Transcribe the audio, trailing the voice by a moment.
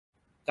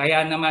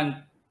Kaya naman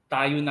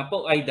tayo na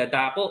po ay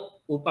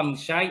dadako upang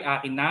siya'y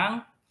akin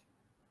nang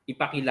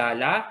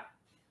ipakilala.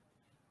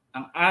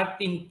 Ang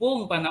atin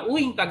pong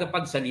panauhing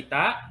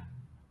tagapagsalita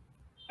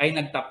ay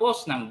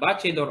nagtapos ng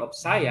Bachelor of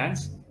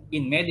Science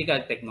in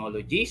Medical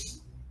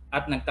Technologies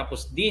at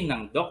nagtapos din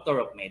ng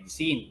Doctor of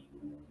Medicine.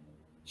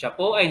 Siya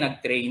po ay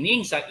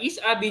nag-training sa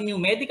East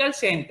Avenue Medical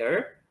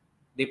Center,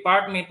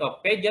 Department of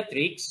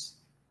Pediatrics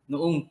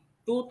noong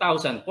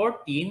 2014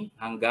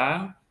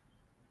 hanggang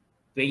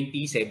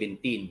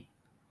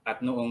 2017.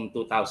 At noong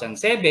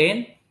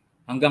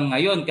 2007 hanggang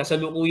ngayon,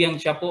 kasalukuyan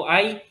siya po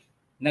ay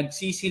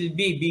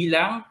nagsisilbi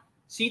bilang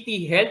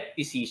City Health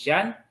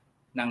Physician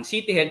ng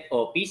City Health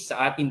Office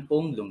sa atin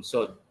pong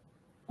lungsod.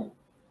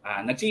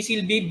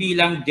 Nagsisilbi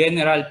bilang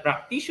General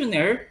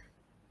Practitioner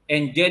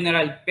and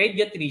General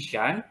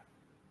Pediatrician,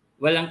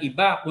 walang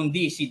iba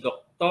kundi si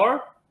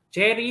Dr.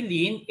 Cherry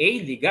Lynn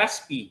A.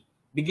 Legaspi.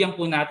 Bigyan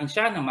po natin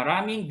siya ng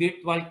maraming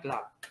virtual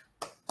clap.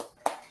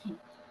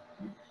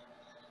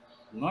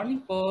 Good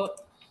morning po.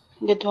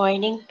 Good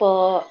morning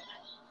po.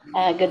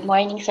 Good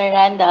morning, Sir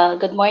Randall.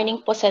 Good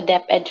morning po sa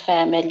DepEd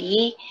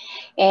family.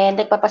 And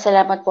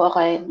nagpapasalamat po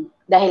ako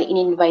dahil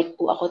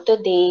in-invite po ako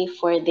today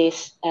for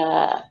this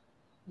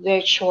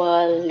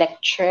virtual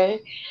lecture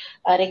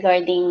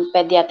regarding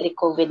pediatric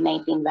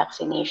COVID-19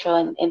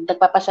 vaccination. And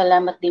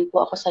nagpapasalamat din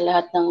po ako sa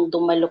lahat ng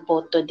dumalo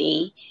po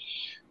today.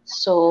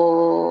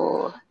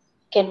 So,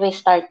 can we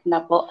start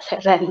na po,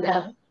 Sir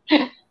Randall?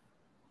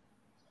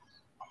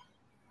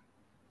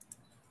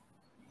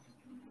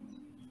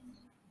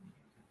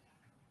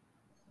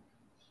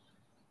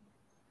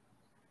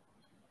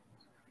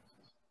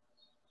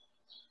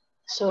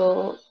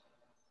 So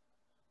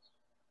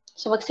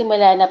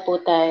magsimula na po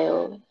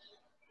tayo.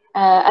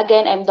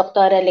 Again, I'm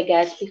Dr.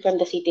 Legaspi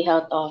from the City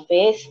Health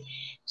Office.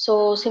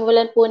 So,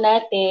 simulan po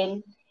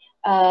natin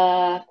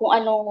kung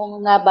ano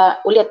nga ba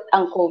ulit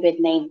ang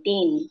COVID-19.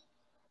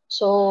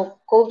 So,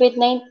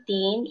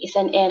 COVID-19 is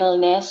an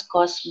illness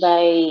caused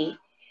by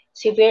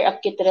severe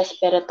acute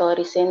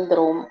respiratory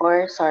syndrome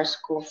or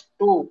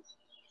SARS-CoV-2.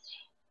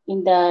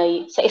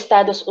 Sa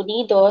Estados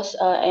Unidos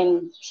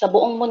and sa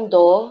buong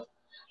mundo,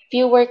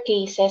 fewer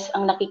cases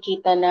ang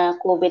nakikita na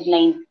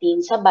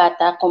COVID-19 sa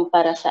bata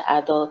kumpara sa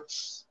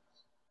adults.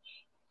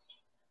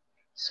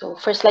 So,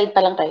 first slide pa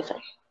lang tayo, sir.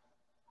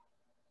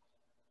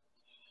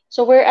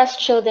 So, whereas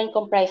children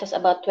comprises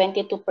about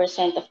 22%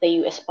 of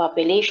the US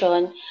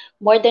population,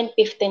 more than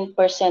 15%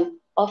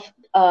 of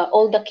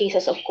all the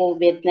cases of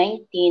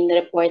COVID-19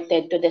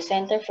 reported to the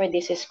Center for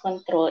Disease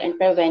Control and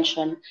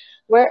Prevention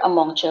were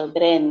among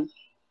children.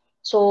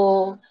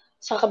 So,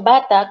 sa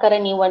bata,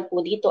 karaniwan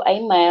po dito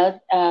ay mild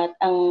at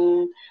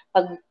ang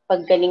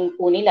paggaling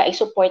po nila ay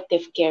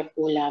supportive care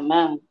po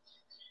lamang.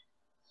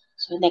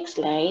 So, next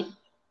slide.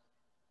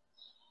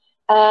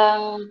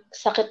 Ang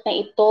sakit na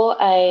ito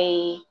ay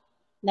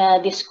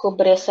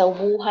na-discover sa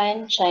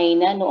Wuhan,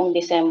 China noong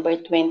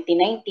December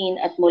 2019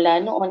 at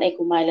mula noon ay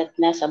kumalat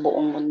na sa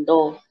buong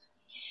mundo.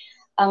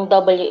 Ang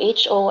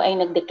WHO ay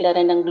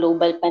nagdeklara ng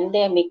global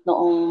pandemic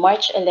noong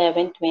March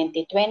 11,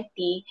 2020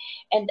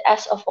 and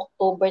as of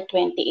October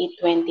 28,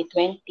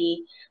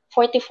 2020,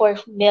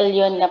 44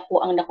 million na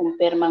po ang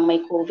nakumpirmang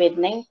may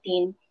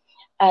COVID-19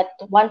 at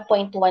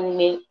 1.1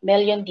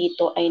 million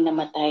dito ay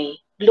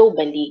namatay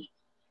globally.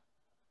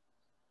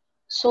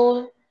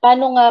 So,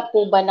 paano nga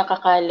po ba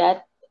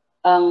nakakalat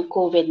ang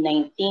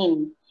COVID-19?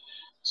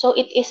 So,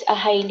 it is a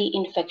highly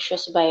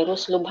infectious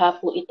virus. Lubha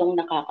po itong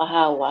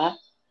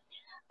nakakahawa.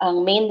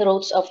 Ang main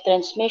routes of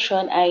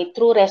transmission ay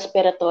through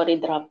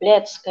respiratory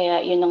droplets.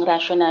 Kaya yun ang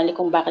rationale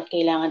kung bakit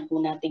kailangan po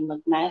nating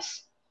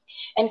mag-mask.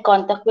 And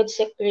contact with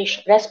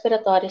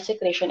respiratory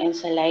secretion and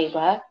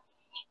saliva,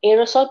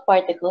 aerosol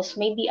particles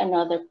may be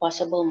another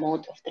possible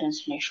mode of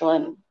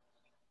transmission.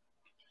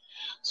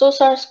 So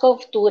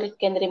SARS-CoV-2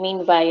 can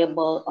remain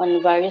viable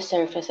on various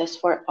surfaces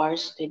for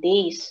hours to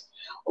days.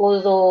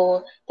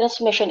 Although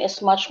transmission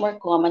is much more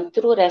common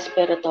through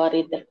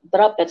respiratory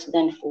droplets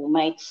than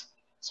fomites.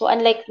 So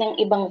unlike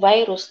ng ibang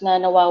virus na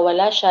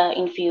nawawala siya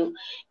in few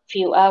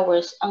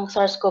hours, ang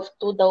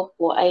SARS-CoV-2 daw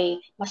po ay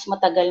mas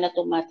matagal na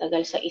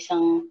tumatagal sa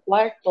isang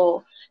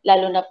kwarto,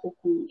 lalo na po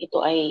kung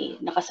ito ay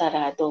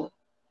nakasarado.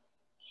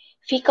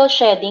 Fecal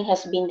shedding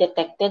has been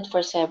detected for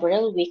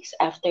several weeks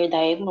after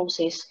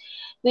diagnosis,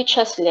 which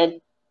has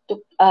led to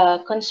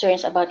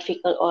concerns about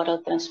fecal oral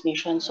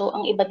transmission. So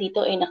ang iba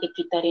dito ay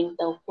nakikita rin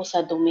daw po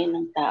sa dumi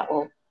ng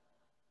tao.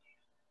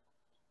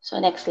 So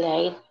next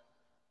slide.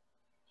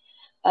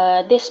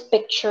 This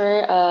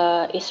picture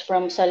is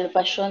from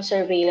Salvation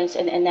Surveillance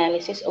and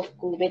Analysis of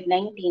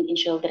COVID-19 in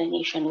Children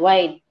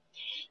nationwide.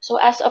 So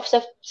as of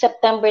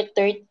September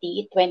 30,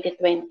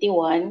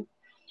 2021,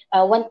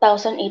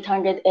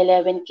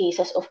 1,811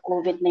 cases of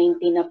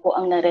COVID-19 na po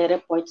ang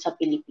nare-report sa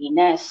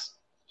Pilipinas.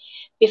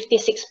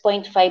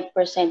 56.5%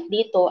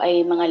 dito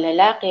ay mga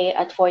lalaki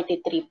at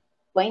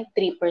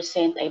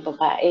 43.3% ay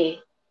babae.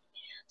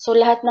 So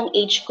lahat ng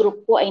age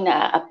group po ay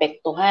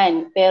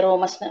naaapektuhan,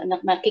 pero mas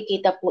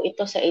nakikita po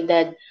ito sa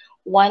edad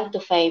 1 to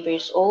 5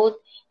 years old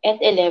and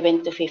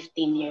 11 to 15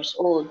 years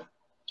old.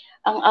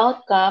 Ang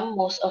outcome,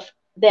 most of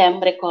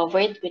them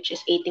recovered, which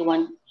is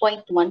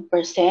 81.1%,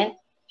 8.2%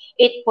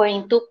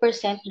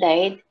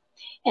 died,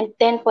 and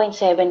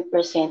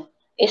 10.7%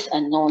 is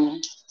unknown.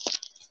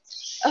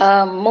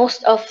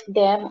 Most of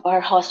them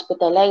are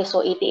hospitalized,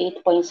 so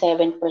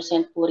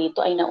 88.7% po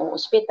rito ay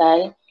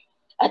nauospital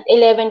at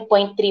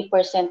 11.3%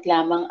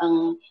 lamang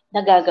ang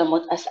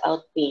nagagamot as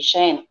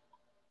outpatient.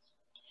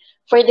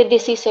 For the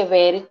disease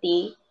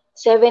severity,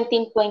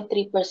 17.3%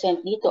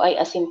 dito ay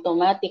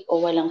asymptomatic o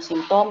walang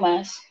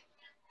simptomas,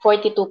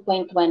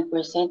 42.1%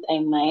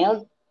 ay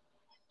mild,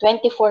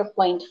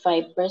 24.5%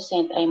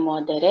 ay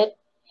moderate,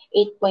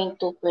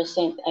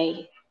 8.2%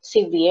 ay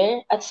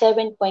severe, at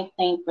 7.9%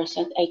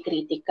 ay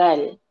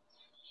critical.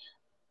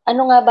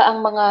 Ano nga ba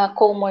ang mga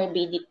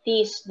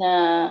comorbidities na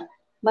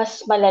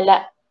mas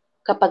malala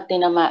kapag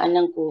tinamaan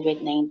ng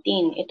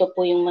COVID-19? Ito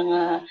po yung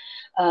mga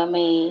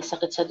may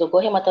sakit sa dugo,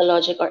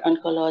 hematologic or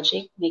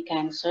oncologic, may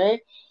cancer,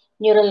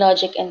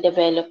 neurologic and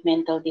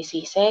developmental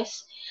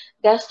diseases,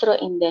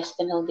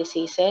 gastrointestinal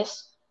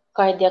diseases,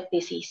 cardiac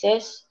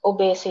diseases,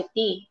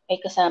 obesity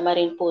ay kasama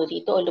rin po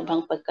dito o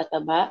lubhang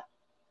pagkataba,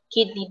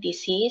 kidney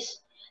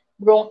disease,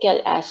 bronchial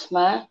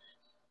asthma,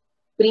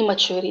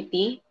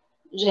 prematurity,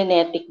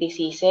 genetic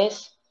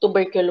diseases,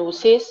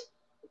 tuberculosis,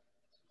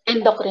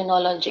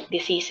 endocrinologic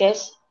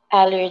diseases,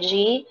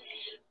 allergy,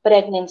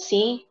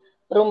 pregnancy,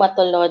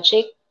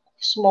 rheumatologic,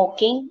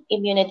 smoking,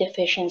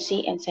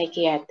 immunodeficiency, and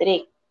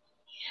psychiatric.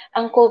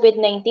 Ang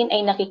COVID-19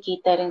 ay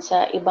nakikita rin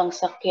sa ibang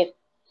sakit.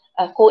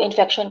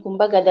 Co-infection,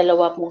 kumbaga,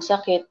 dalawa pong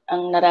sakit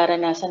ang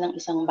nararanasan ng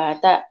isang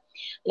bata,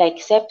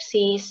 like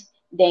sepsis,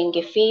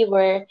 dengue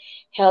fever,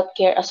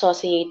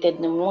 healthcare-associated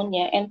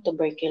pneumonia, and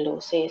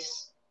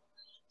tuberculosis.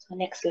 So,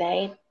 next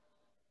slide.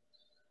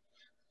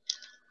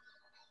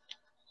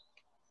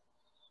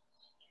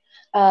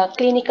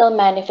 Clinical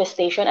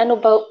manifestation. Ano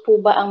po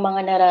ba ang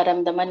mga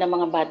nararamdaman ng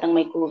mga batang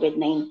may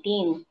COVID-19?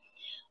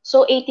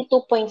 So,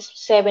 82.7%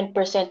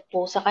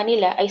 po sa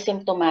kanila ay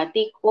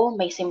symptomatic o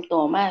may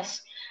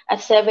simptomas at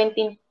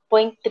 17.3%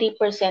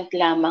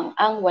 lamang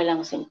ang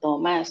walang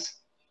simptomas.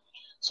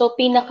 So,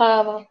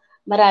 pinaka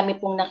marami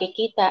pong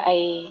nakikita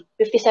ay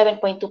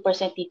 57.2%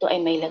 dito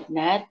ay may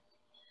lagnat,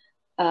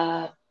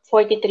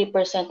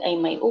 43% ay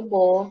may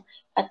ubo,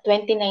 at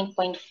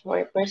 29.4%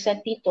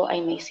 dito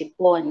ay may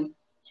sipon.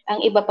 Ang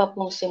iba pa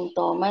pong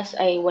simptomas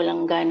ay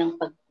walang ganang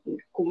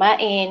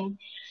pagkumain,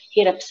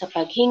 hirap sa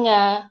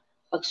paghinga,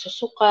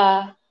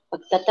 pagsusuka,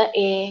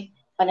 pagtatae,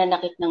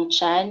 pananakit ng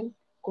tiyan,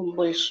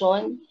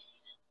 kumbulsyon,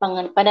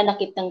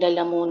 pananakit ng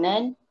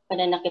lalamunan,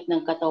 pananakit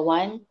ng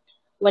katawan,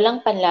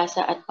 walang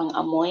panlasa at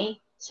pangamoy,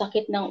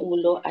 sakit ng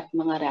ulo at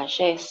mga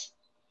rashes.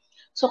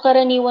 So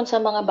karaniwan sa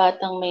mga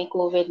batang may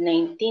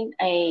COVID-19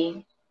 ay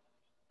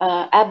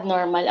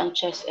abnormal ang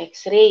chest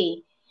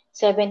x-ray.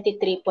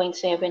 73.7%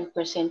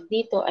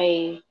 dito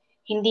ay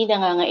hindi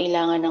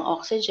nangangailangan ng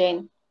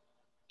oxygen,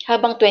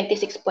 habang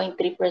 26.3%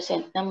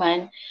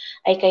 naman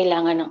ay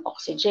kailangan ng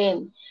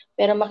oxygen.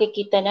 Pero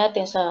makikita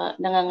natin sa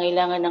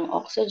nangangailangan ng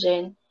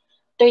oxygen,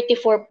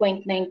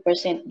 34.9%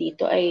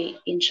 dito ay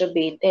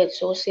intubated.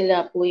 So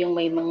sila po yung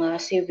may mga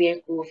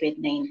severe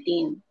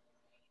COVID-19.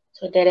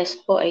 So the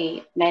rest po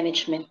ay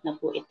management na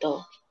po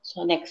ito.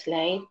 So next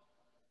slide.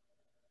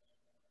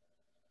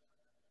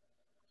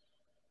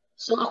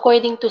 So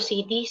according to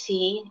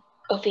CDC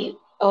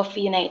of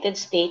United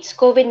States,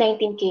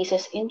 COVID-19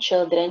 cases in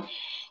children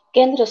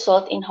can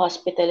result in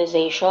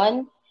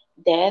hospitalization,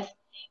 death,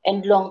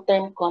 and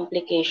long-term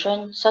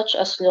complications such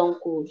as long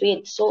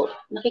COVID. So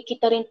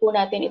nakikita rin po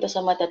natin ito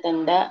sa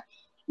matatanda.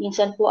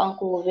 Minsan po ang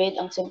COVID,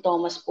 ang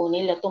simptomas po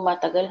nila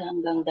tumatagal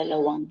hanggang 2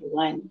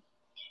 buwan.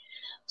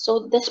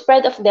 So the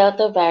spread of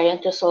Delta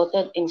variant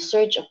resulted in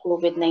surge of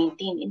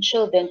COVID-19 in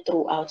children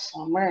throughout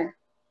summer.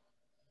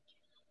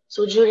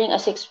 So during a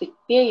 6-week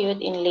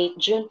period in late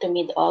June to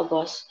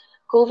mid-August,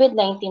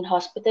 COVID-19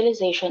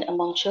 hospitalization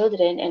among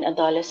children and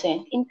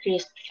adolescents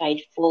increased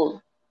 5-fold.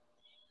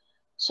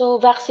 So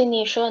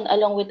vaccination,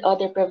 along with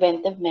other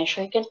preventive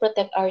measures, can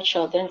protect our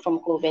children from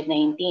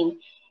COVID-19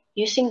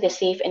 using the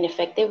safe and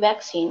effective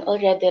vaccine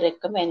already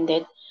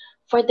recommended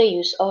for the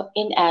use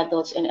in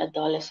adults and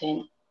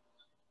adolescents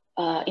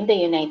in the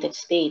United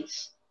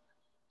States.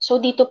 So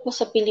dito po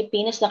sa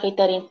Pilipinas,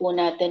 nakita rin po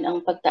natin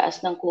ang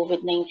pagtaas ng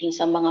COVID-19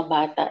 sa mga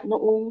bata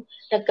noong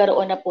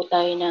nagkaroon na po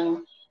tayo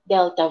ng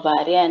Delta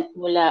variant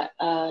mula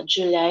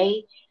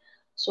July.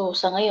 So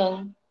sa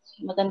ngayon,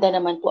 maganda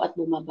naman po at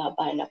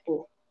bumababa na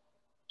po.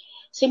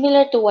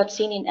 Similar to what's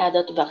seen in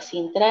adult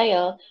vaccine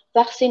trial,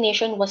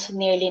 vaccination was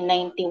nearly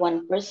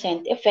 91%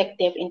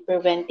 effective in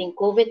preventing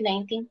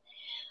COVID-19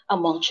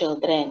 among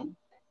children.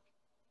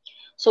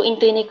 So in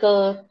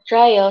clinical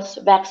trials,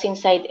 vaccine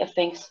side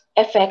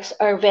effects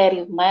are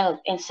very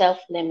mild and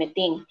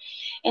self-limiting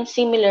and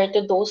similar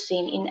to those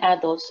seen in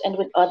adults and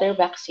with other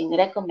vaccine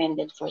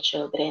recommended for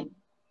children.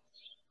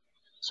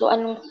 So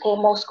anong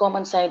most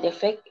common side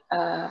effect?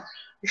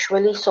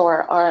 Usually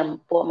sore arm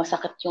po,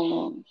 masakit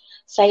yung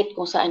site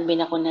kung saan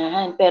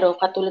binakunahan. Pero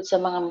katulad sa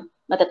mga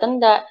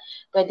matatanda,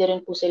 pwede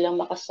rin po silang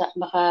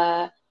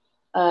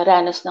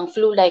ranas ng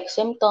flu-like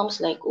symptoms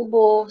like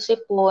ubo,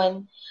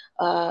 sipon,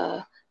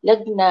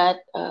 lagnat,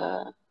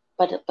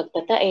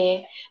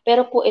 pagtatae.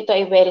 Pero po ito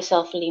ay very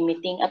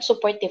self-limiting at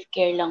supportive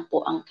care lang po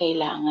ang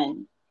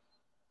kailangan.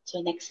 So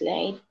next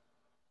slide.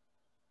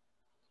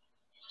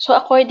 So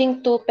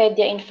according to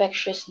Pedia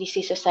Infectious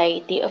Disease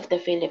Society of the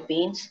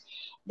Philippines,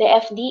 the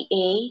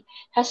FDA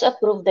has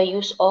approved the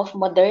use of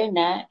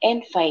Moderna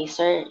and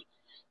Pfizer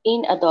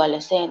in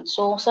adolescents.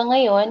 So sa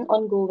ngayon,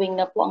 ongoing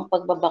na po ang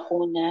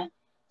pagbabakuna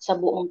sa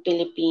buong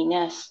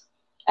Pilipinas.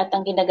 At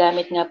ang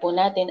ginagamit nga po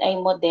natin ay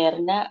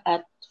Moderna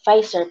at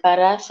Pfizer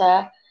para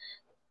sa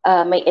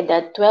may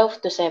edad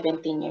 12 to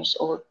 17 years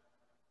old.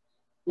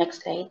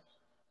 Next slide.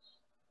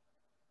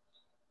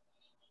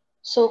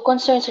 So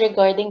concerns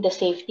regarding the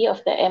safety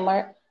of the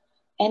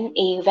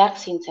mRNA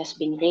vaccines has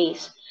been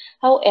raised.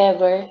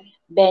 However,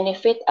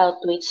 benefit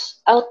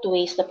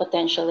outweighs the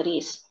potential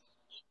risk.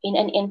 In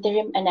an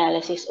interim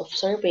analysis of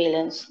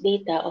surveillance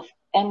data of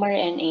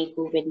mRNA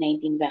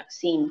COVID-19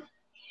 vaccine,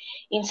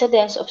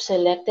 incidence of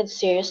selected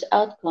serious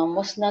outcome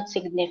was not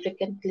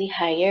significantly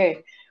higher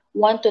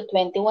 1 to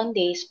 21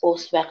 days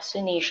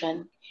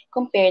post-vaccination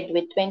compared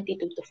with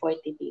 22 to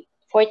 42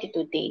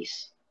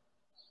 days.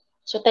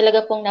 So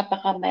talaga pong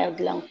napaka-mild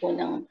lang po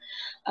ng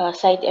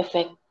side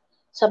effect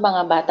sa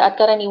mga bata at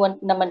karaniwan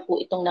naman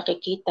po itong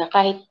nakikita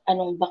kahit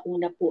anong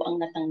bakuna po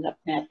ang natanggap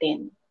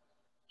natin.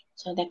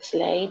 So next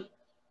slide.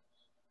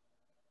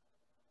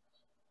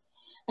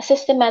 A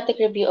systematic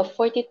review of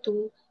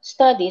 42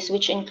 studies,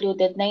 which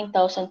included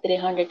 9,353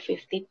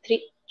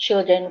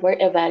 children, were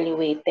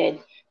evaluated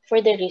for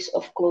the risk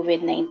of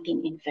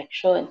COVID-19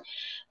 infection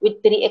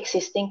with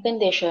pre-existing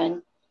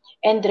condition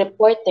and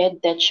reported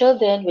that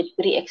children with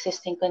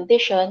pre-existing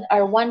condition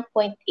are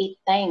 1.8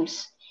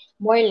 times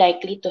more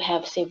likely to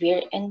have severe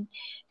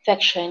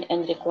infection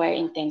and require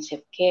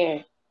intensive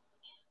care.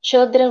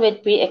 Children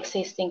with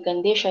pre-existing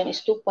condition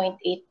is 2.8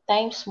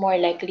 times more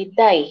likely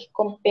die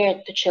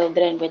compared to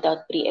children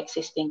without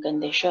pre-existing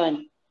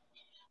condition.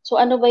 So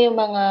ano ba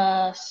yung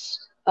mga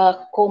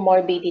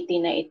comorbidity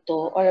na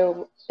ito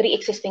or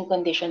pre-existing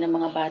condition ng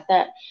mga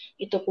bata?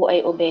 Ito po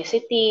ay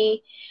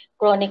obesity,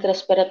 chronic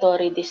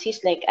respiratory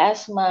disease like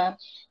asthma,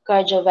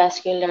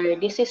 cardiovascular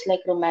disease like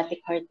rheumatic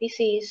heart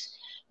disease,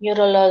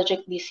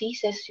 neurologic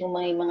diseases, yung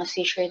mga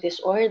seizure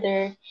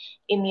disorder,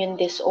 immune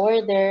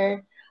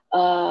disorder,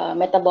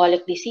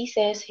 metabolic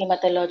diseases,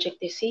 hematologic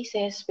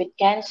diseases with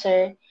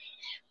cancer.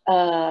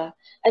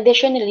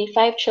 Additionally,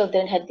 5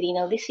 children had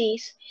renal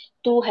disease,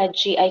 2 had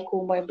GI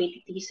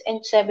comorbidities,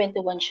 and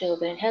 71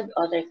 children had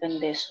other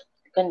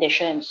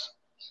conditions.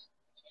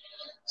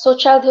 So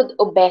childhood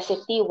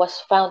obesity was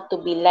found to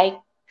be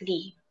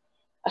likely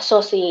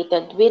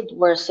associated with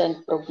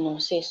worsened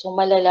prognosis. So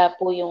malala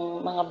po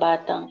yung mga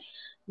batang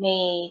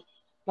may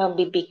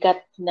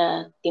mabibigat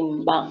na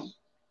timbang.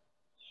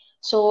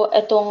 So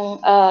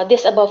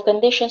these above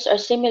conditions are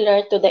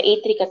similar to the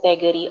A3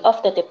 category of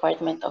the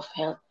Department of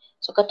Health.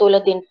 So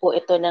katulad din po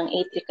ito ng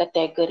A3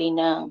 category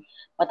ng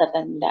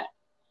matatanda.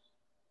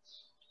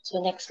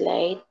 So next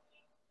slide.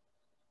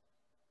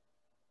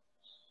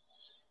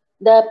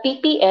 The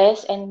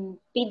PPS and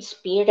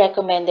PIDSP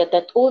recommended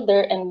that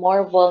older and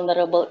more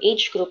vulnerable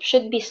age groups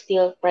should be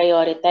still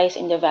prioritized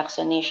in the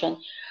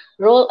vaccination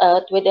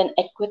rollout with an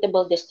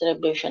equitable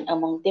distribution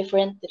among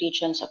different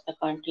regions of the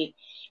country.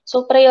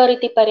 So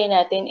priority pa rin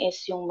natin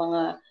is yung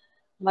mga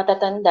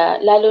matatanda,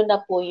 lalo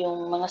na po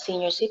yung mga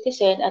senior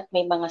citizen at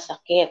may mga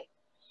sakit.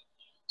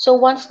 So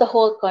once the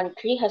whole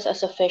country has a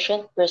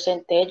sufficient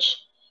percentage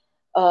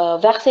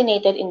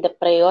vaccinated in the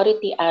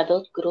priority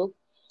adult group,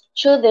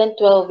 children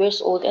 12 years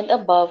old and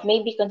above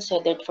may be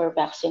considered for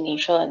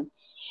vaccination.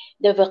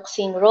 The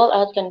vaccine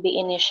rollout can be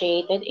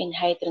initiated in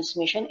high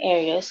transmission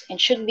areas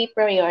and should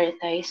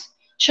prioritize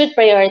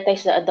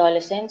the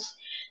adolescents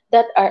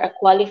that are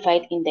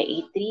qualified in the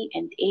A3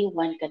 and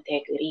A1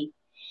 category.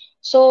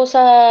 So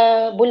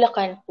sa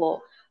Bulacan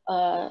po,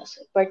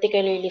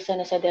 particularly sa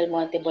Nasa Del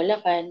Monte,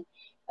 Bulacan,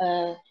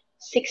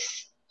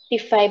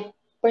 65%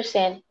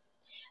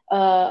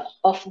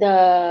 of the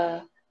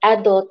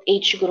adult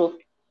age group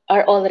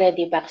are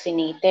already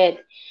vaccinated.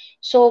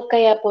 So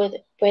kaya po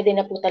pwede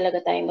na po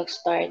talaga tayo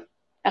mag-start.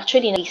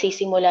 Actually,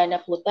 nagsisimula na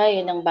po tayo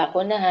ng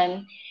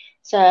bakunahan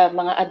sa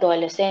mga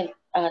adolescent,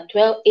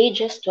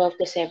 ages 12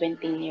 to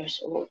 17 years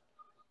old.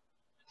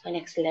 So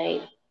next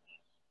slide.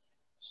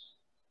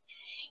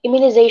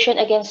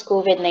 Immunization against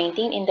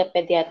COVID-19 in the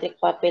pediatric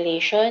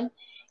population,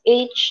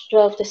 age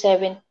 12 to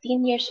 17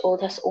 years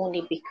old, has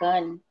only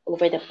begun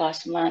over the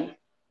past month.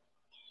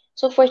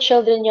 So for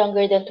children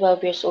younger than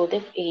 12 years old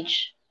of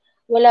age,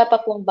 wala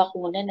pa pong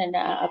bakuna na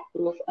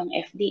na-approve ang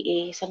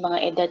FDA sa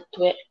mga edad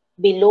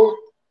below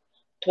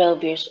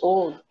 12 years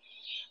old.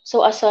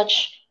 So as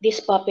such,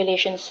 this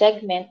population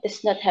segment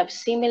does not have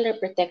similar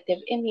protective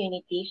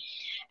immunity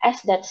as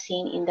that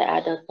seen in the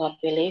adult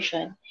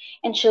population,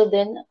 and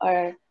children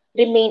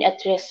remain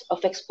at risk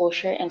of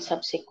exposure and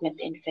subsequent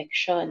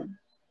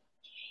infection.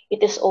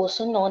 It is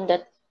also known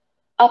that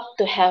up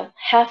to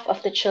half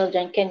of the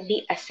children can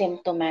be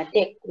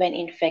asymptomatic when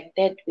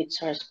infected with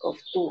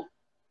SARS-CoV-2.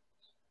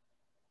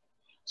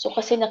 So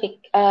kasi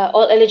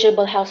all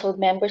eligible household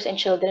members and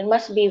children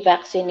must be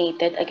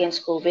vaccinated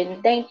against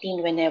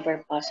COVID-19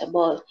 whenever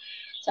possible.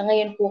 Sa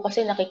ngayon po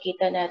kasi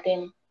nakikita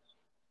natin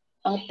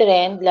ang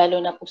trend, lalo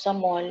na po sa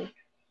mall,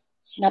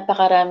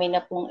 napakarami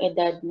na pong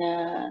edad na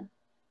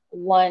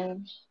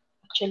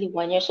actually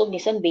 1 years old,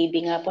 minsan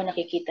baby nga po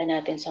nakikita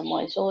natin sa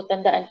mall. So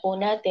tandaan po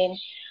natin,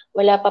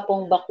 wala pa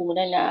pong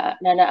bakuna na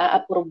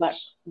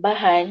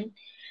naaaprobahan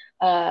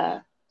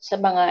sa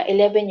mga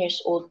 11 years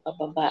old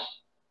pababa.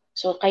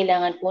 So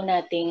kailangan po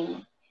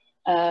nating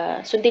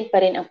sundin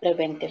pa rin ang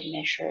preventive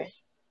measure.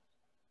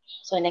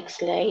 So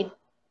next slide.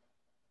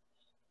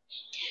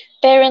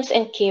 Parents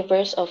and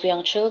caregivers of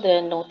young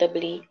children,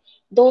 notably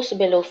those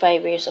below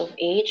 5 years of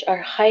age,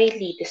 are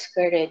highly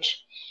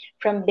discouraged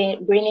from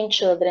bringing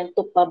children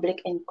to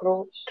public and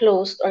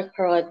closed or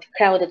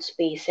crowded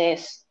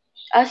spaces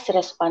as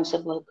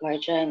responsible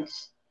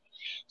guardians.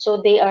 So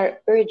they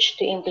are urged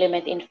to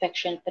implement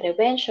infection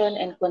prevention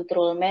and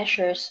control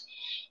measures,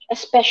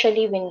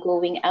 especially when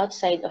going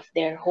outside of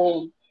their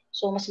home.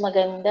 So mas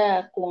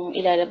maganda kung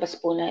ilalabas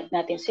po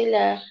natin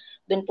sila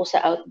dun po sa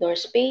outdoor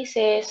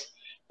spaces,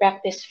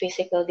 practice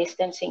physical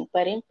distancing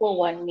pa rin po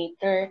 1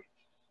 meter,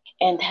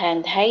 and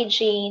hand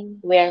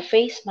hygiene, wear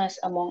face mask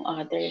among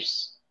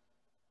others.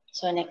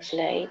 So next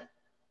slide.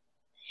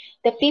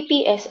 The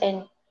PPS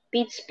and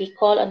PDSP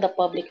call on the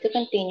public to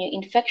continue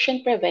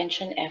infection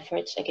prevention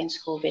efforts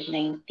against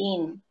COVID-19,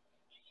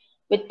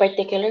 with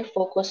particular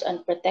focus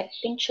on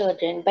protecting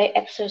children by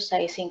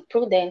exercising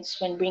prudence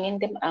when bringing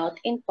them out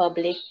in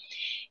public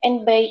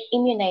and by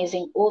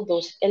immunizing all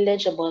those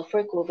eligible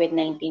for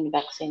COVID-19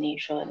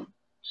 vaccination.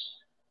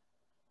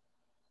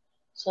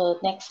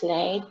 So next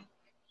slide.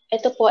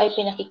 Ito po ay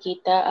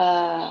pinakikita,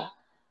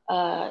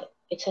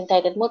 it's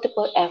entitled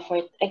Multiple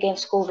Effort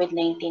Against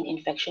COVID-19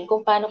 Infection.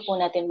 Kung paano po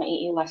natin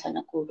maiiwasan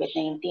ang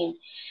COVID-19.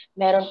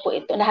 Meron po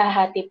ito,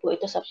 nahahati po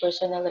ito sa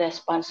personal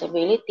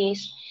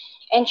responsibilities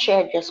and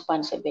shared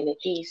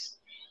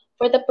responsibilities.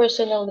 For the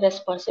personal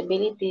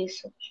responsibilities,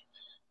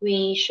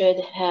 we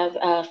should have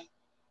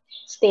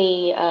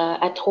stay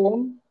at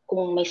home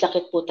kung may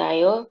sakit po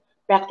tayo,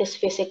 practice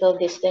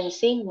physical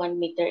distancing 1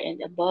 meter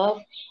and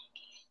above,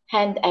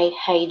 hand-eye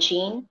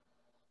hygiene,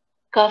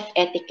 cough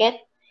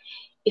etiquette.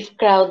 If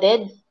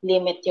crowded,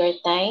 limit your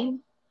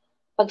time.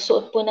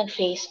 Pagsuot po ng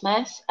face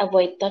mask,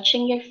 avoid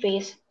touching your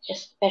face,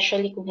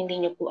 especially kung hindi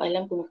nyo po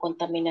alam kung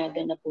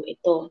kontaminado na po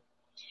ito.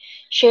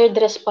 Shared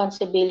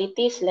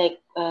responsibilities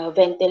like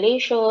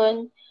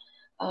ventilation.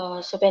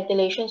 So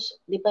ventilations,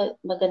 di ba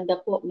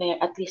maganda po, may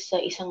at least sa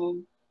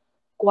isang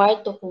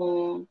kwarto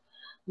kung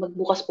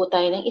magbukas po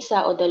tayo ng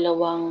isa o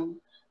dalawang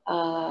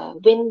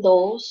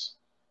windows,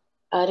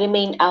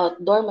 remain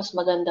outdoor, mas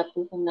maganda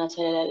po kung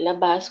nasa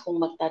labas, kung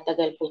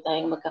magtatagal po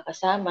tayong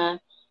magkakasama,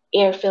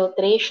 air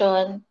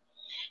filtration,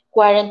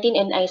 quarantine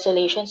and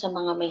isolation sa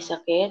mga may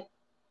sakit,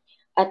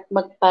 at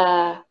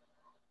magpa-test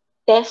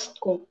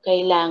kung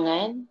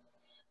kailangan,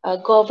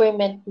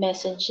 government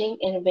messaging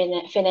and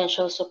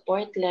financial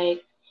support like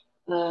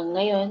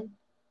ngayon,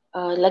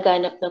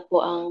 laganap na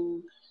po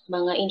ang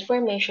mga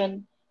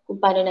information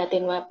kung paano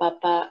natin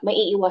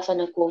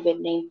maiiwasan ng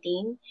COVID-19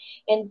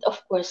 and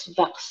of course,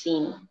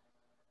 vaccine.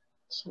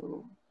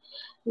 So,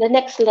 the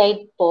next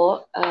slide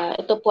po,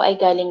 ito po ay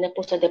galing na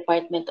po sa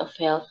Department of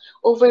Health.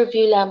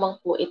 Overview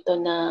lamang po ito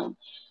ng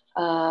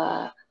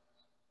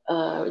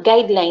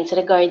guidelines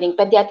regarding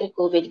pediatric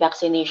COVID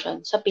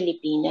vaccination sa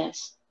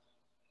Pilipinas.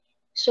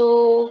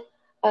 So,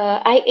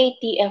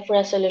 IATF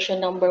Resolution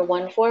number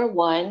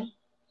 141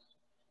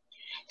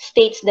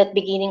 states that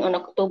beginning on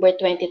October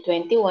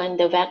 2021,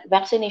 the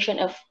vaccination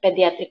of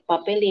pediatric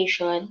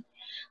population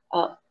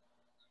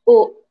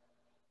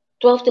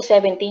 12 to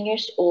 17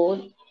 years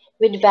old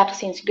with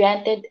vaccines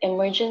granted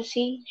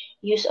emergency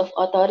use of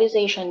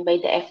authorization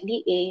by the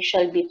FDA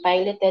shall be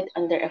piloted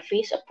under a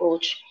phased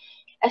approach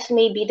as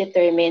may be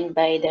determined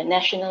by the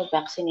National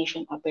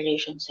Vaccination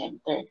Operations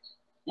Center.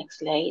 Next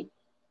slide.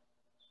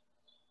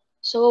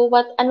 So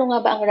ano nga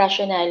ba ang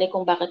rationale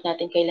kung bakit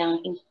natin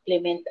kailangang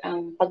implement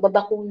ang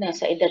pagbabakuna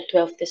sa edad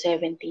 12 to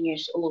 17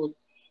 years old?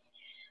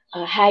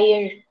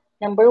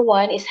 Number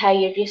 1 is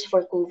higher risk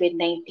for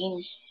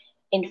COVID-19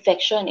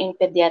 infection in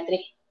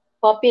pediatric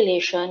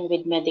population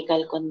with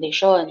medical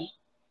condition.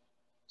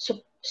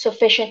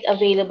 Sufficient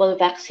available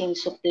vaccine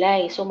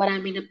supply. So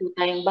marami na po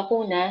tayong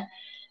bakuna,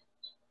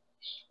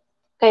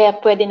 kaya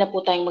pwede na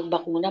po tayong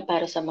magbakuna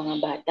para sa mga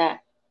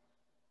bata.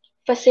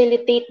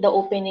 Facilitate the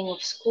opening of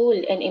school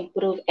and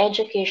improve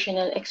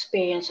educational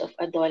experience of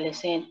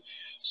adolescent.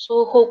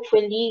 So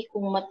hopefully,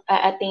 kung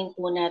ma-attain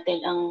po natin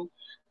ang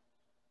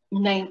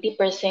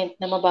 90%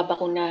 na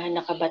mababakunahan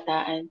na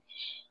kabataan,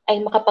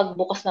 ay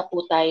makapagbukas na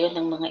po tayo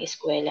ng mga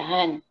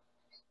eskwelahan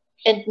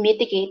and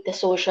mitigate the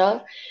social,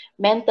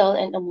 mental,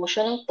 and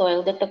emotional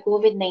toll that the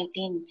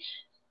COVID-19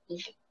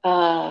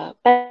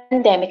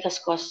 pandemic has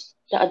caused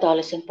the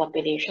adolescent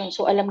population.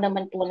 So alam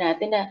naman po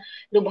natin na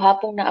lubha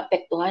pong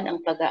naapektuhan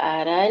ang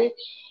pag-aaral,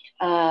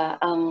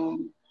 ang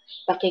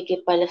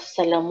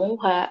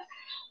pakikipalamuha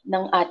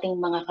ng ating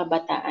mga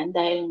kabataan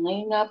dahil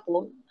ngayon nga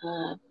po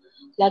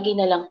lagi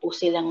na lang po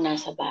silang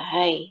nasa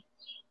bahay.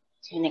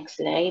 So next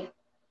slide.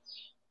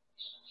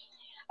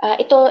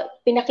 Ito,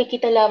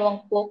 pinakikita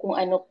lamang po kung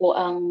ano po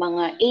ang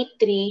mga A3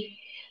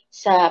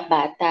 sa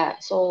bata.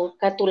 So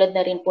katulad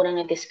na rin po ng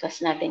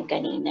na-discuss natin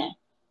kanina.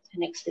 So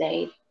next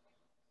slide.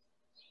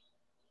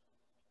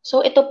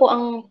 So ito po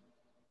ang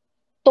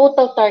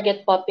total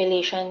target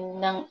population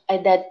ng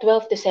edad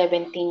 12 to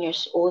 17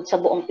 years old sa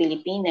buong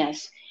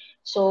Pilipinas.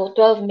 So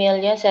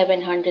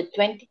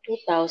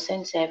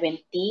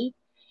 12,722,070.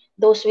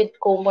 Those with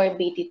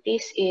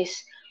comorbidities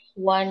is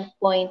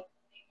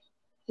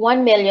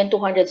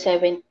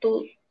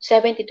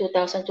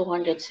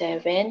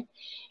 1,272,207.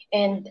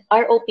 And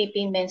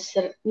ROPP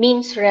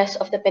means rest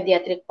of the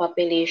pediatric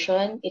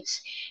population, it's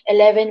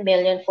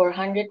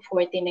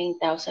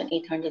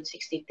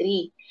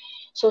 11,449,863.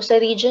 So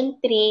sa Region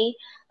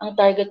 3, ang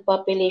target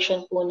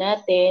population po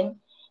natin,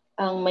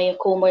 ang may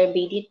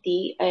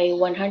comorbidity ay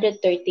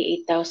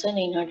 138,996.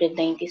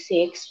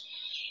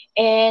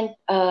 And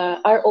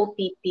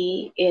ROPP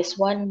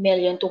is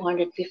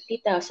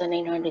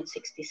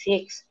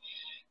 1,250,966.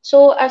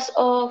 So as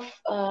of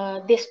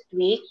this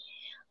week,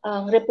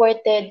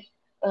 reported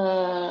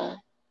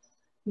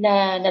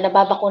na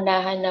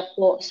nababakunahan na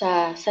po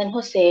sa San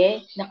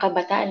Jose na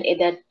kabataan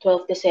edad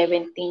 12 to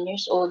 17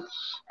 years old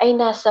ay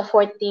nasa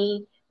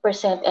 40%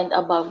 and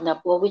above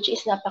na po, which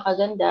is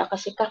napakaganda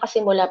kasi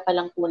kakasimula pa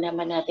lang po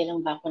naman natin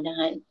ang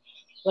bakunahan.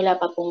 Wala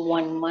pa pong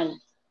 1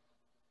 month.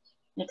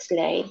 Next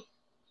slide.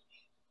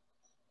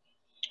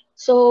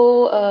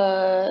 So,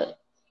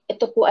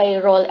 ito po ay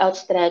rollout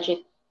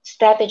strategy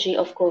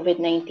of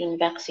COVID-19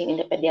 vaccine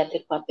in the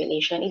pediatric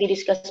population.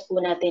 I-discuss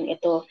po natin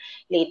ito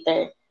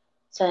later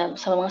sa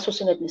mga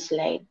susunod na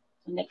slide.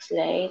 Next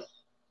slide.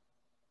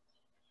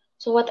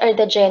 So what are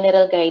the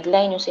general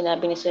guidelines? Yung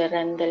sinabi ni Sir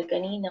Randall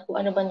kanina, kung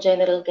ano bang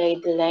general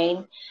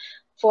guideline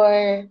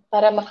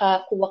para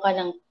makakuha ka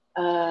ng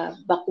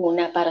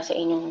bakuna para sa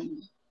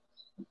inyong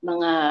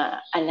mga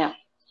anak.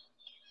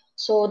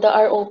 So the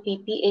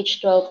ROPP age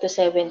 12 to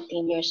 17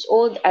 years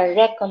old are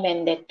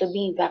recommended to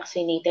be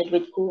vaccinated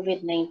with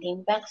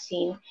COVID-19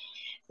 vaccine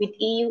with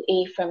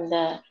EUA from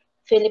the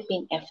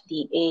Philippine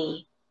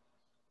FDA.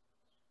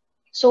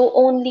 So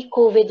only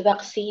COVID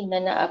vaccine na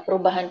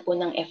naaprubahan po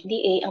ng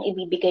FDA ang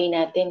ibibigay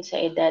natin sa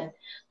edad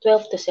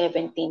 12 to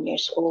 17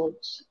 years old.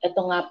 Ito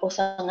nga po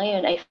sa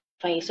ngayon ay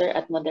Pfizer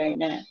at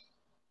Moderna.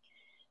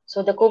 So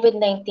the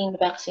COVID-19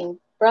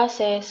 vaccine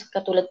process,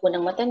 katulad po ng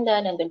matanda,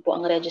 nandun po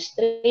ang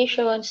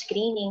registration,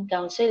 screening,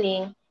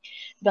 counseling,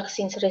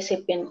 vaccines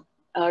recipient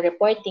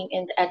reporting,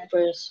 and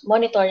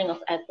monitoring of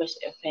adverse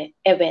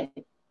event.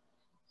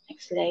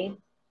 Next slide.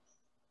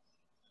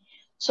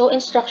 So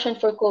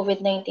instruction for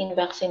COVID-19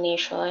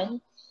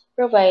 vaccination,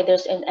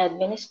 providers and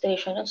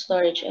administration on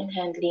storage and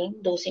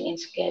handling, dosing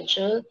and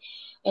schedule,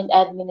 and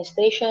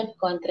administration,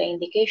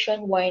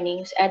 contraindication,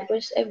 warnings,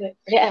 adverse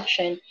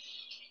reaction,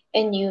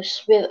 and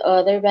use with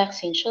other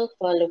vaccines shall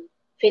follow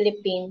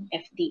Philippine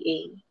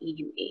FDA,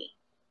 EUA.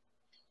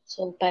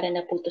 So, para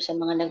na po ito sa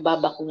mga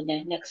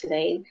nagbabakuna. Next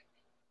slide.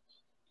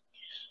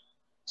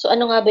 So,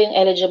 ano nga ba yung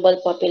eligible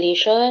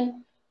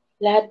population?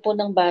 Lahat po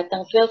ng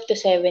batang 12 to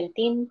 17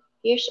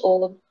 years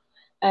old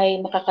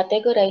ay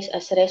makakategorize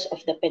as rest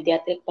of the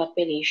pediatric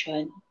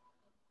population.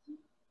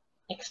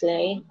 Next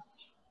slide.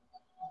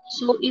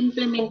 So,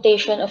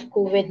 implementation of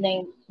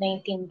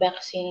COVID-19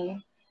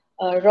 vaccine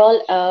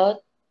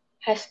rollout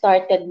has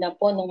started na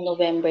po noong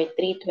November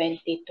 3,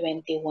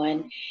 2021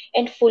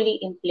 and fully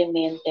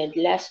implemented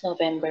last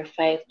November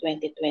 5,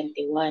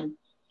 2021.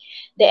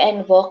 The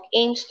NVOC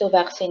aims to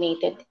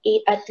vaccinate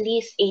at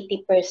least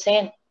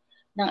 80%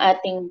 ng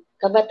ating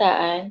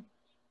kabataan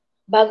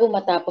bago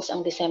matapos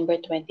ang December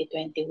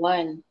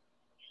 2021.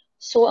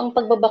 So ang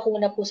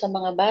pagbabakuna po sa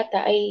mga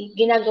bata ay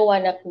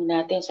ginagawa na po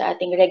natin sa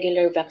ating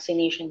regular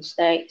vaccination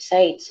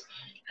sites.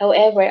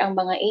 However, ang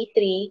mga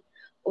A3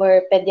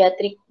 or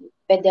pediatric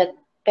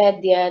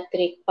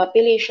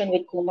population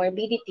with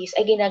comorbidities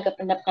ay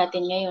ginaganap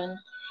natin ngayon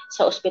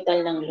sa ospital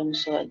ng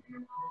lungsod.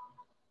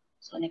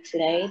 So next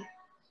slide.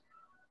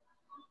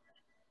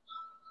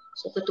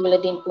 So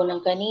katulad din po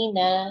ng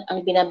kanina,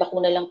 ang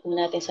binabakuna lang po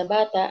natin sa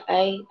bata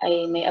ay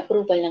may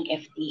approval ng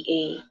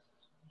FDA.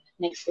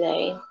 Next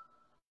slide.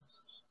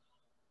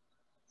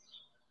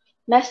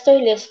 Master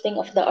listing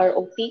of the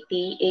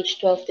ROPP age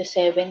 12 to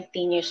 17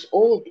 years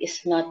old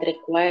is not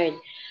required.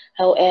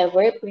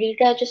 However,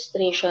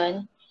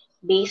 pre-registration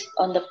based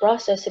on the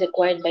process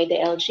required by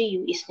the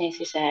LGU is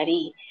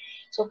necessary.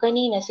 So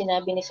kanina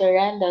sinabi ni Sir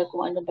Randall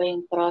kung ano ba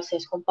yung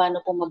process, kung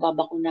paano po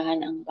mababakunahan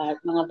ang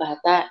mga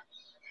bata.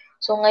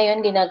 So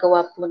ngayon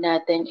ginagawa po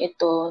natin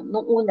ito.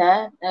 Nung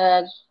una,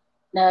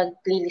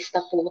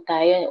 naglilista po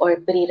tayo or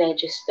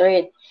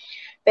pre-registered.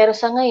 Pero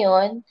sa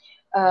ngayon,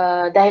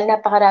 dahil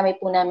napakarami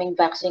po naming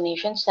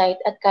vaccination site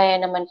at kaya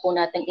naman po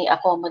natin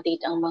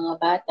i-accommodate ang mga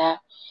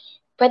bata,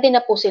 pwede na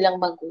po silang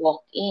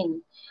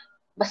mag-walk-in.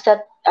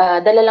 Basta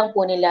dala lang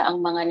po nila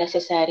ang mga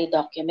necessary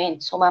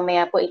documents. So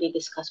mamaya po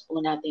i-discuss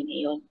po natin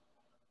iyon.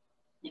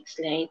 Next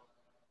slide.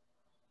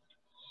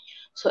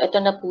 So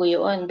ito na po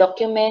yun.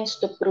 Documents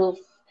to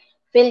prove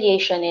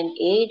filiation and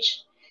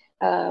age,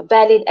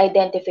 valid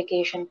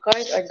identification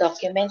card or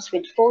documents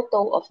with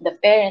photo of the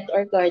parent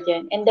or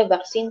guardian and the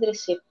vaccine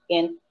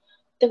recipient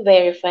to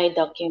verify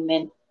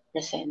document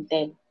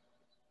presented.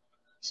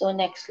 So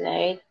next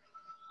slide.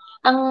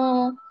 Ang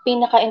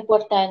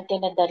pinaka-importante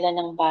na dala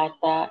ng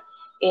bata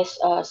is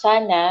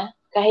sana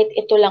kahit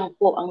ito lang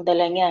po ang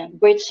dala niya,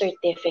 birth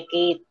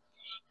certificate.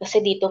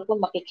 Kasi dito po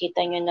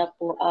makikita nyo na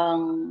po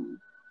ang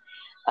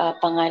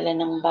pangalan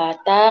ng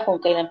bata, kung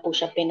kailan po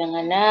siya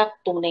pinanganak,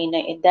 tunay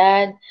na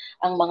edad,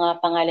 ang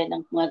mga pangalan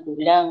ng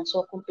magulang.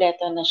 So,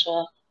 kumpleto na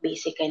siya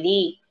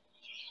basically.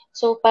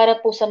 So, para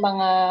po sa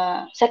mga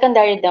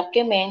secondary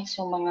documents,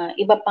 yung mga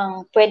iba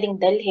pang pwedeng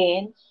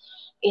dalhin,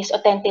 is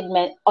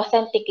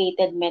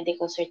authenticated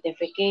medical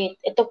certificate.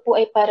 Ito po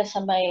ay para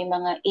sa may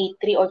mga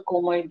A3 or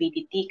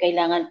comorbidity.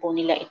 Kailangan po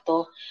nila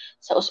ito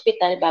sa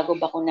ospital bago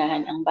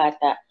bakunahan ang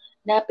bata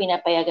na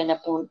pinapayagan na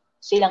po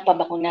silang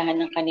pabakunahan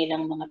ng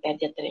kanilang mga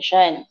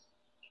pediatrician.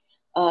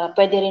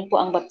 Pwede rin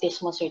po ang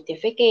baptismal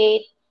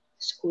certificate,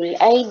 school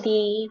ID,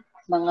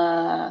 mga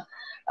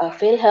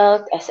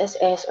PhilHealth,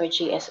 SSS or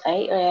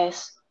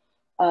GSIS,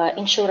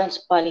 insurance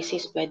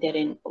policies pwede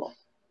rin po.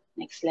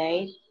 Next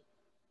slide.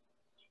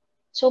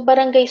 So,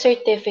 barangay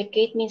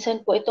certificate,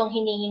 minsan po itong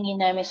hinihingi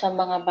namin sa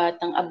mga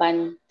batang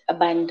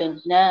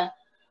abandoned na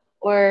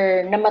or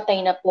namatay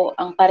na po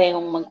ang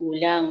parehong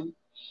magulang.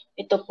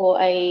 Ito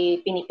po ay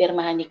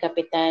pinipirmahan ni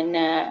Kapitan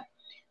na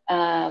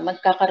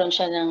magkakaroon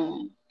siya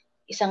ng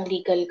isang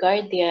legal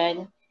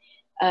guardian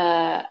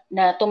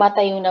na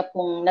tumatayo na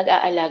pong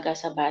nag-aalaga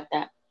sa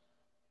bata.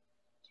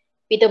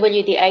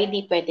 PWD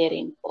ID pwede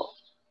rin po.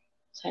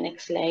 So,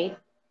 next slide.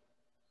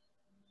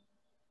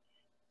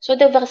 So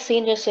the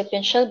vaccine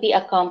recipient shall be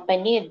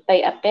accompanied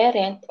by a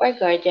parent or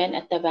guardian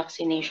at the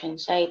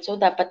vaccination site. So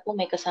dapat po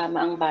may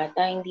kasama ang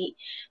bata, hindi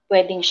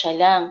pwedeng siya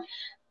lang.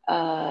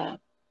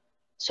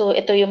 So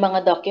ito yung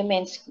mga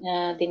documents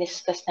na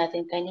diniscuss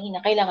natin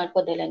kanina, kailangan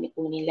po dala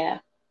po nila.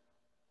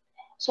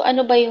 So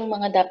ano ba yung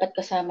mga dapat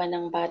kasama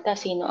ng bata?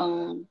 Sino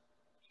ang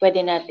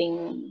pwede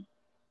nating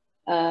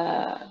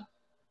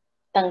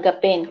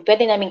tanggapin?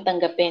 Pwede naming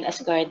tanggapin as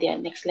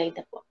guardian. Next slide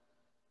na po.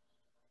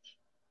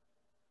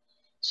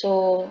 So,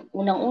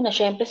 unang-una,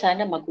 syempre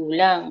sana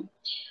magulang.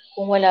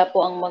 Kung wala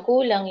po ang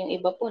magulang, yung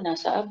iba po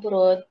nasa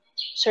abroad,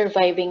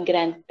 surviving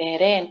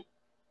grandparent.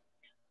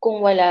 Kung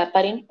wala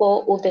pa rin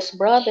po, oldest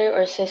brother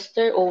or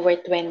sister over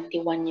 21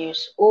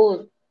 years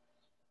old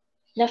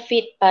na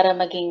fit para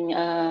maging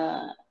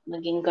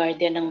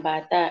guardian ng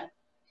bata.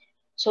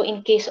 So,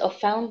 in case of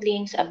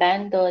foundlings,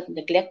 abandoned,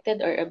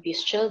 neglected, or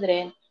abused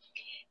children,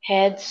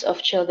 heads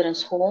of children's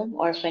home,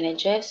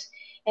 orphanages,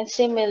 and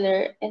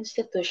similar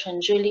institution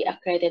duly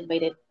accredited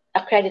by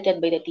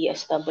the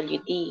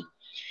TSWD.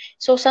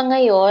 So sa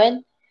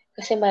ngayon,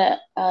 kasi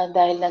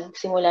dahil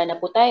nagsimula na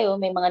po tayo,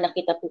 may mga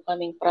nakita po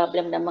kaming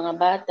problem ng mga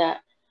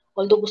bata.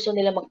 Although gusto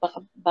nila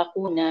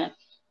magpakabakuna,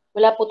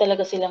 wala po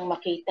talaga silang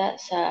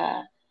makita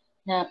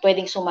na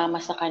pwedeng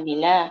sumama sa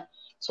kanila.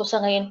 So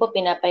sa ngayon po,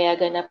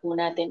 pinapayagan na po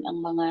natin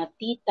ang mga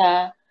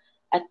tita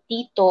at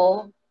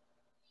tito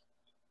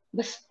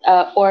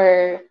or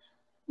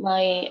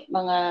may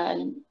mga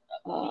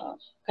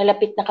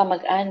kalapit na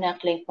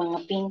kamag-anak like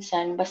mga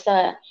pinsan,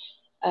 basta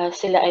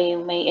sila ay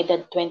may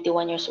edad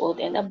 21 years old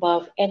and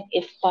above, and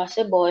if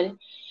possible,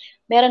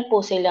 meron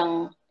po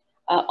silang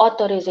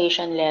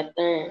authorization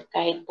letter,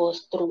 kahit po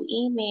through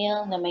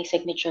email na may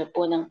signature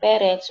po ng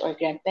parents or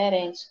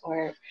grandparents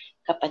or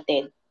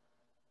kapatid.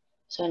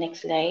 So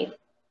next slide.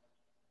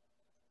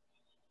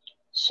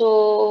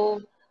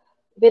 So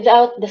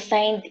without the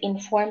signed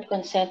informed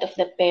consent of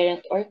the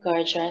parent or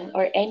guardian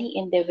or any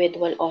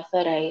individual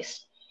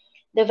authorized,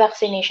 the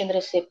vaccination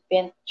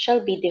recipient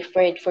shall be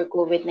deferred for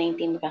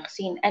COVID-19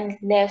 vaccine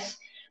unless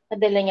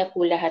madala niya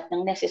po lahat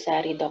ng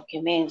necessary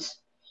documents.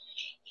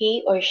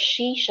 He or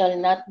she shall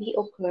not be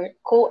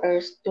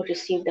coerced to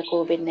receive the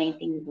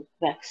COVID-19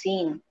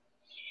 vaccine.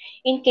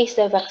 In case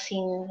the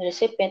vaccine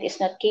recipient is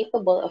not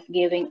capable of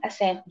giving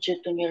assent due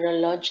to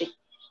neurologic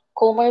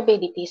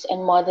comorbidities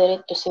and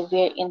moderate to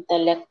severe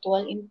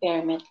intellectual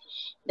impairment,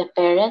 the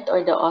parent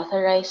or the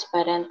authorized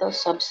parental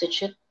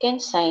substitute can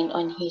sign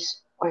on his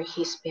or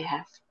his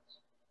behalf.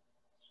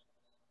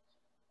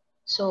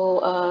 So,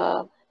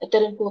 ito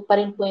rin po pa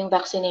rin po yung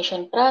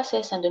vaccination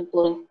process. Nandun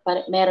po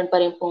meron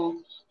pa rin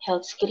pong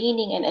health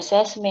screening and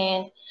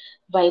assessment.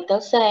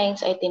 Vital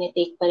signs ay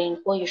tinitake pa rin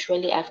po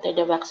usually after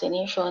the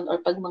vaccination or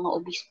pag mga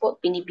obese po,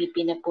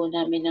 pinipipi na po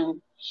namin ng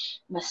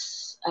mas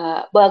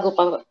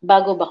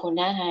bago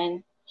bakunahan.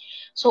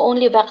 So,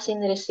 only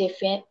vaccine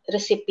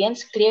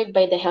recipients cleared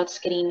by the health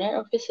screener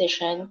or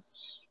physician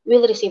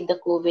will receive the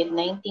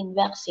COVID-19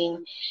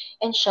 vaccine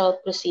and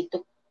shall proceed to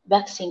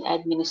vaccine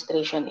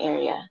administration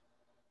area.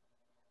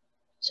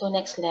 So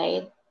next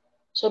slide.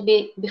 So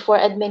before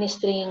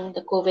administering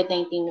the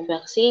COVID-19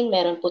 vaccine,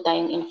 meron po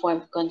tayong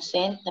informed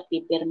consent na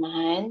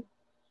pipirmahan,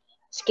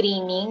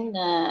 screening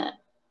na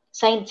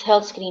signed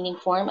health screening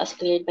form as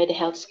cleared by the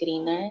health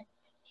screener,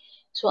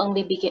 So ang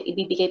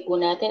ibibigay po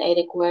natin ay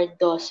required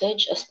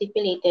dosage as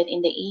stipulated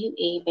in the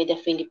EUA by the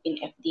Philippine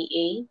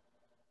FDA.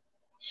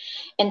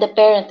 And the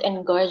parent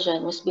and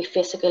guardian must be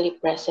physically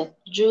present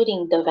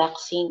during the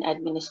vaccine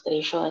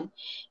administration.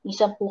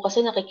 Minsan po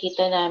kasi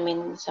nakikita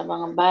namin sa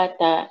mga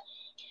bata,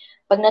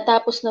 pag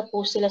natapos na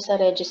po sila sa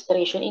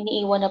registration,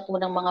 iniiwan na po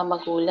ng mga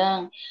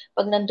magulang.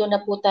 Pag nandun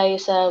na po tayo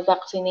sa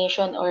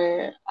vaccination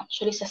or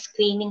actually sa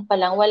screening pa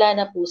lang, wala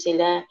na po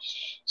sila.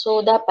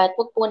 So dapat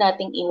wag po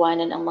nating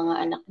iwanan ang mga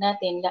anak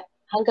natin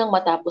hanggang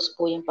matapos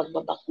po yung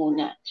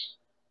pagbabakuna.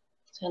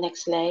 So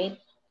next slide.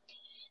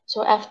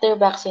 So after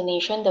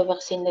vaccination, the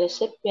vaccine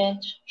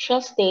recipient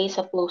shall stay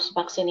sa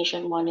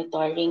post-vaccination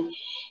monitoring.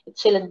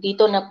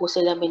 Dito na po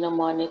sila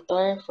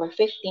minomonitor for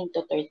 15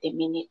 to 30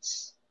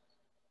 minutes.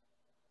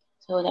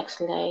 So next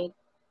slide.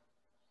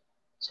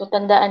 So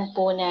tandaan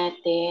po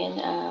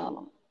natin,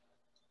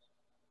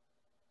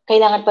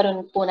 kailangan pa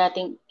rin po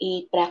nating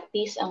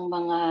i-practice ang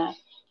mga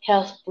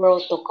health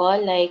protocol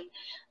like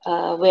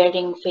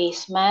wearing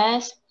face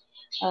mask,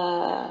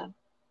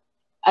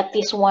 at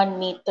least 1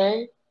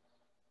 meter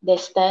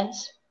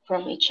distance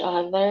from each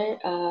other,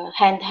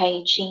 hand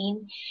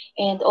hygiene,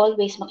 and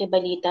always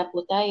makibalita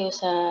po tayo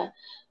sa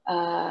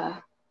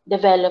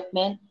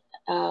development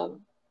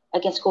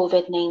against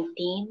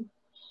COVID-19,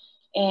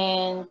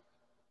 and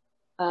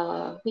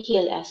we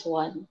heal as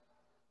one.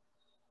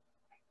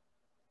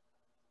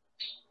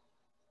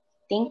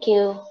 Thank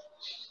you.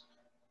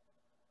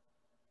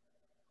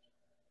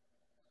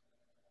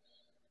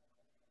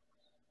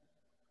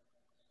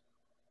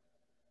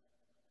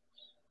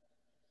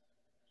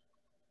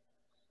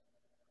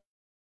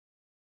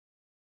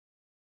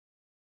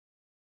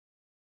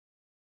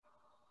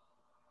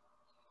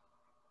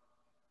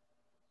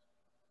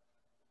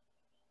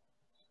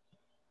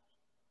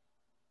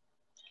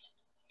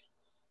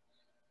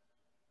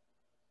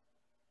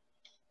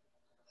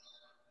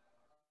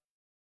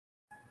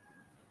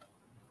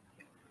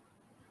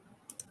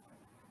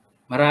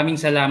 Maraming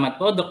salamat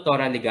po,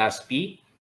 Dr. Legaspi.